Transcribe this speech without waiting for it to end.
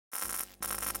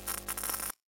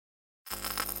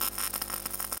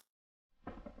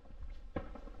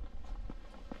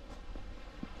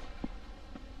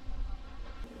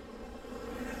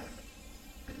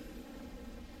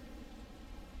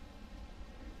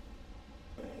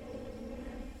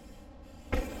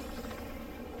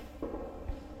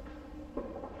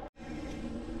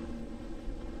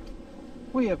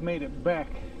we have made it back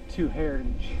to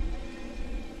Heritage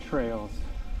Trails.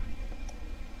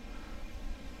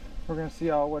 We're gonna see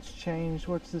all what's changed,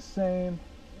 what's the same.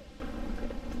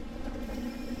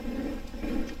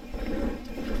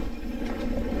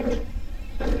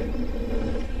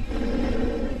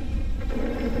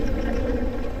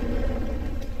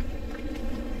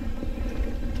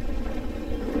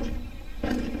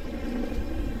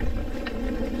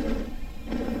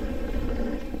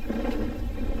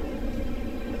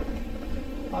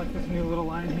 I like this new little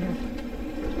line here.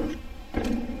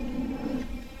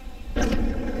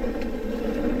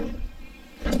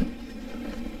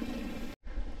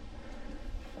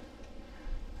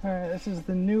 Alright, this is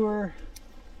the newer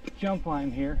jump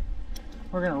line here.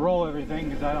 We're gonna roll everything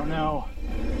because I don't know.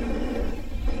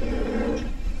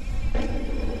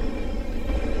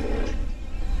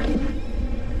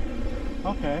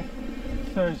 Okay,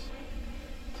 so there's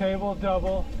table,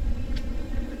 double,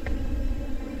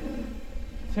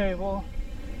 table,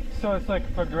 so it's like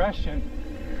a progression.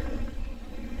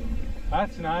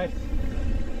 That's nice.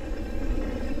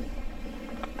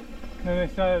 Then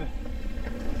they said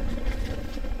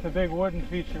the big wooden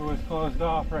feature was closed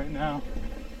off right now.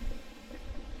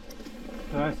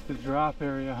 So that's the drop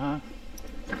area, huh?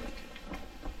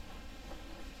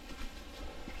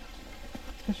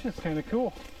 This shit's kind of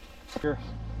cool. Here,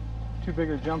 two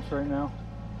bigger jumps right now.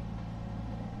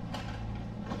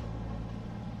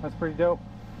 That's pretty dope.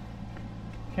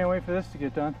 Can't wait for this to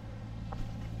get done.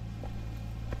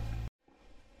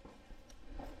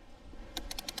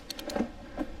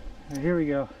 And here we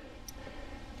go.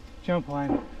 Jump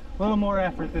line. A little more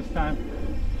effort this time.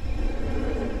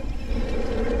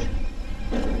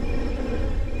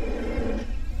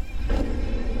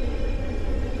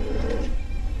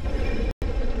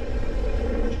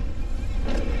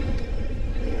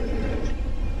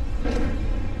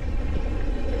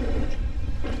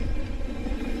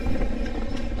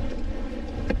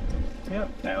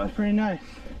 Yep, that was pretty nice.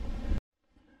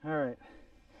 All right.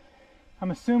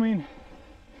 I'm assuming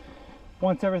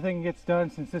once everything gets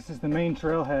done, since this is the main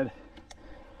trailhead,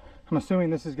 I'm assuming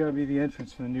this is going to be the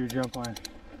entrance for the new jump line.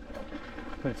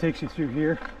 But it takes you through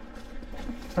here.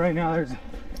 Right now there's a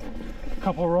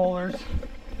couple rollers.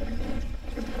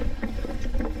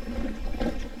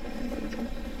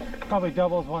 Probably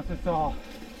doubles once it's all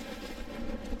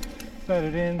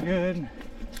bedded in good.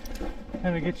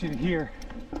 And it gets you to here,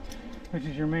 which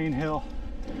is your main hill.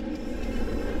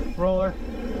 Roller,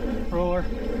 roller.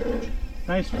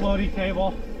 Nice floaty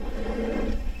table.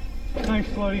 Nice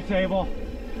floaty table.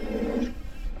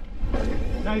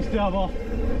 Nice double.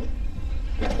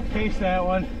 Case that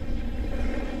one.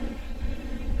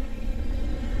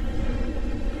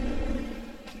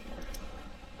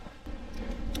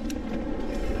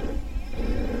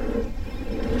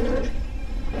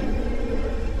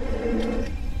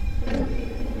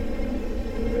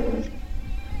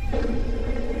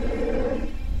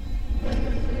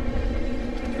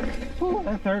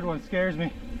 That third one scares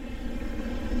me.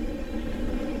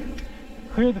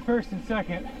 Cleared the first and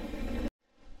second.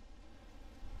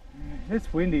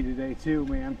 It's windy today too,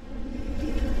 man.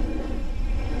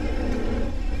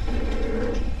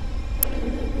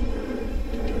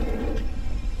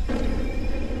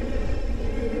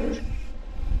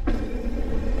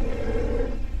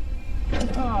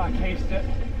 Oh, I cased it.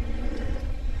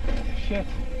 Shit.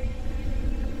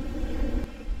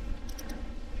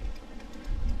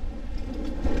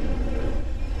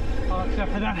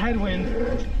 Except for that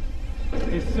headwind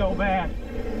is so bad.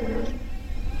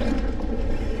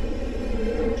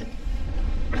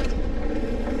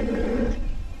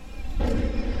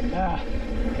 Ah,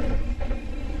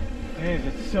 it is,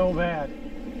 it's so bad.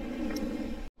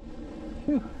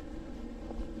 Whew.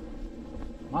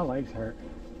 My legs hurt.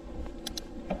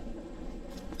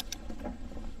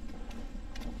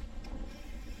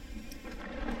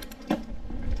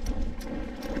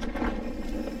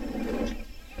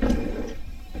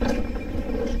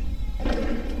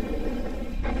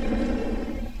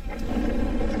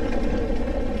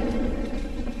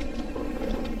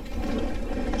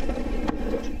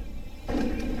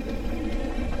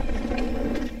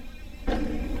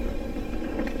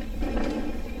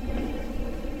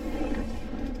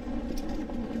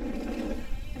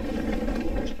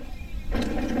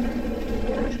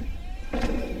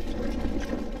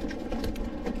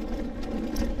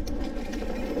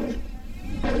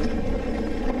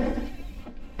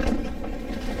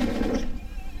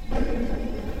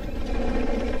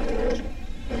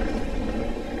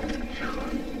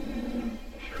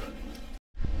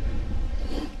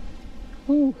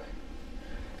 Woo.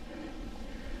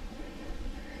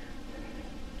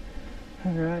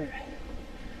 All right.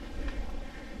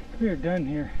 We are done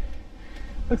here.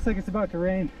 Looks like it's about to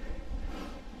rain.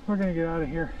 We're gonna get out of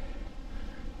here.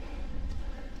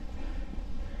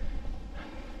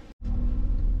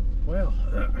 Well,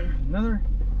 another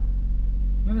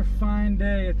fine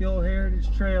day at the old Heritage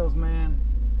Trails, man.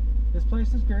 This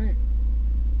place is great.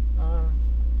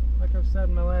 Like I've said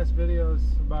in my last videos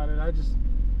about it,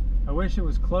 I wish it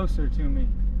was closer to me.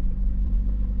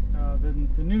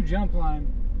 The new jump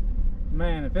line,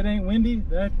 man, if it ain't windy,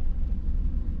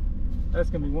 that's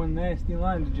gonna be one nasty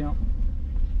line to jump.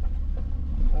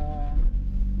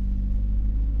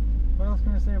 What else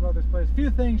can I say about this place? A few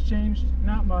things changed,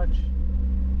 not much.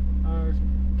 I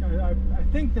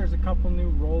think there's a couple new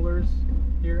rollers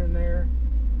here and there.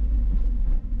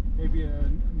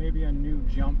 Maybe a new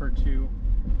jump or two.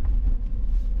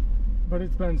 But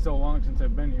it's been so long since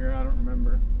I've been here, I don't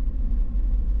remember.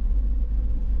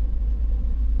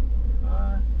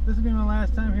 This will be my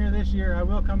last time here this year. I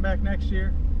will come back next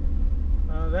year.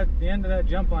 The end of that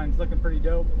jump line is looking pretty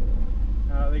dope.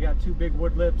 They got two big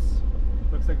wood lips.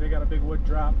 Looks like they got a big wood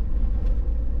drop.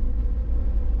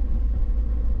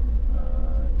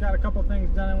 Got a couple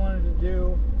things done I wanted to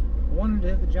do. I wanted to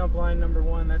hit the jump line number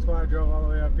one. That's why I drove all the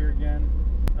way up here again.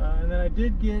 And then I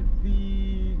did get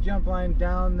the jump line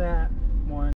down that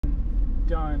one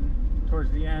done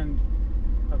towards the end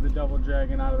of the double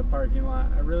dragon out of the parking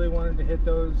lot. I really wanted to hit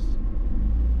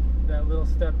that little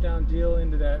step down deal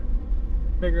into that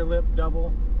bigger lip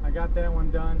double. I got that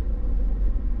one done.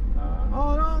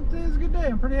 All in all, today's a good day.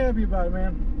 I'm pretty happy about it,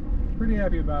 man. Pretty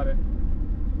happy about it.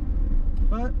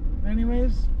 But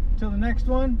anyways, till the next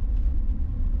one,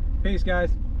 peace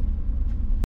guys.